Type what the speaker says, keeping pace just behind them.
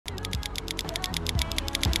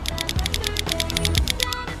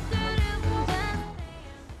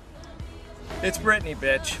It's Brittany,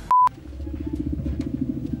 bitch.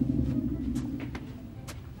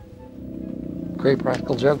 Great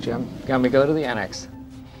practical joke, Jim. Got me go to the annex.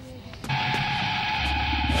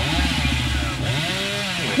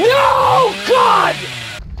 No! God!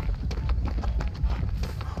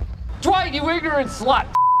 Dwight, you ignorant slut!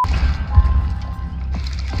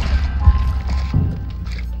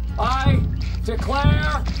 I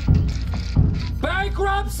declare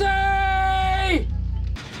bankruptcy!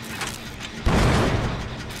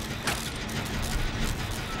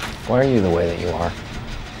 Why are you the way that you are?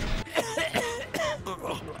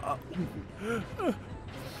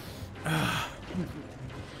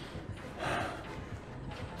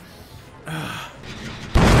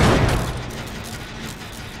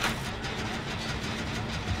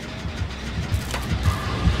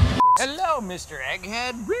 Hello, Mr.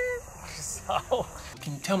 Egghead. So,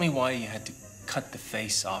 can you tell me why you had to cut the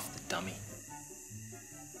face off the dummy?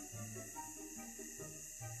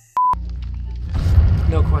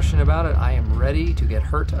 No question about it, I am ready to get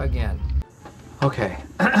hurt again. Okay,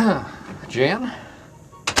 Jan?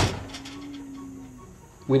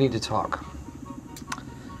 We need to talk.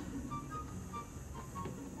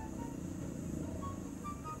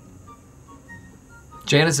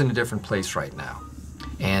 Jan is in a different place right now,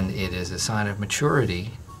 and it is a sign of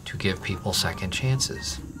maturity to give people second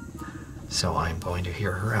chances. So I'm going to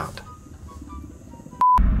hear her out.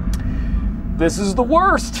 This is the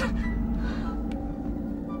worst!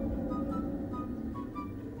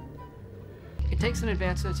 It takes an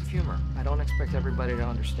advanced sense of humor. I don't expect everybody to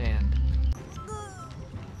understand.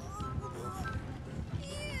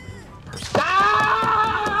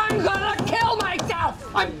 I'm gonna kill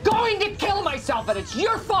myself! I'm going to kill myself, and it's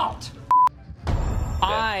your fault!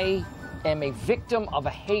 I am a victim of a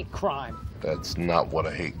hate crime. That's not what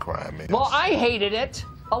a hate crime is. Well, I hated it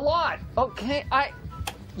a lot. Okay,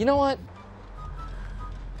 you know what?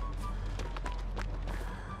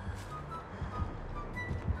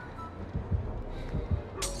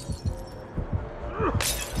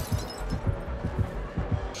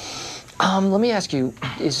 Let me ask you,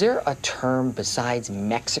 is there a term besides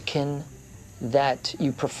Mexican that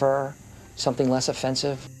you prefer? Something less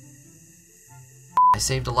offensive? I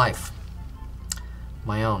saved a life.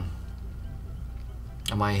 My own.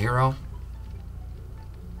 Am I a hero?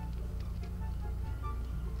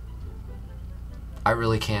 I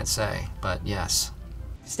really can't say, but yes.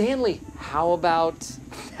 Stanley, how about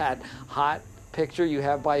that hot picture you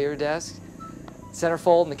have by your desk?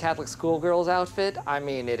 Centerfold in the Catholic schoolgirl's outfit. I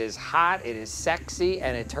mean, it is hot, it is sexy,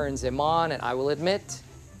 and it turns him on, and I will admit,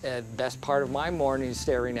 the best part of my morning is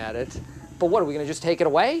staring at it. But what, are we gonna just take it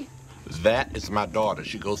away? That is my daughter.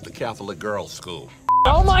 She goes to Catholic girls' school.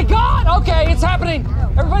 Oh my God! Okay, it's happening!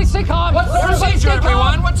 Everybody stay calm! What's the procedure,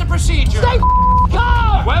 everyone? What's the procedure? Stay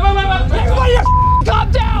calm! Wait. Everybody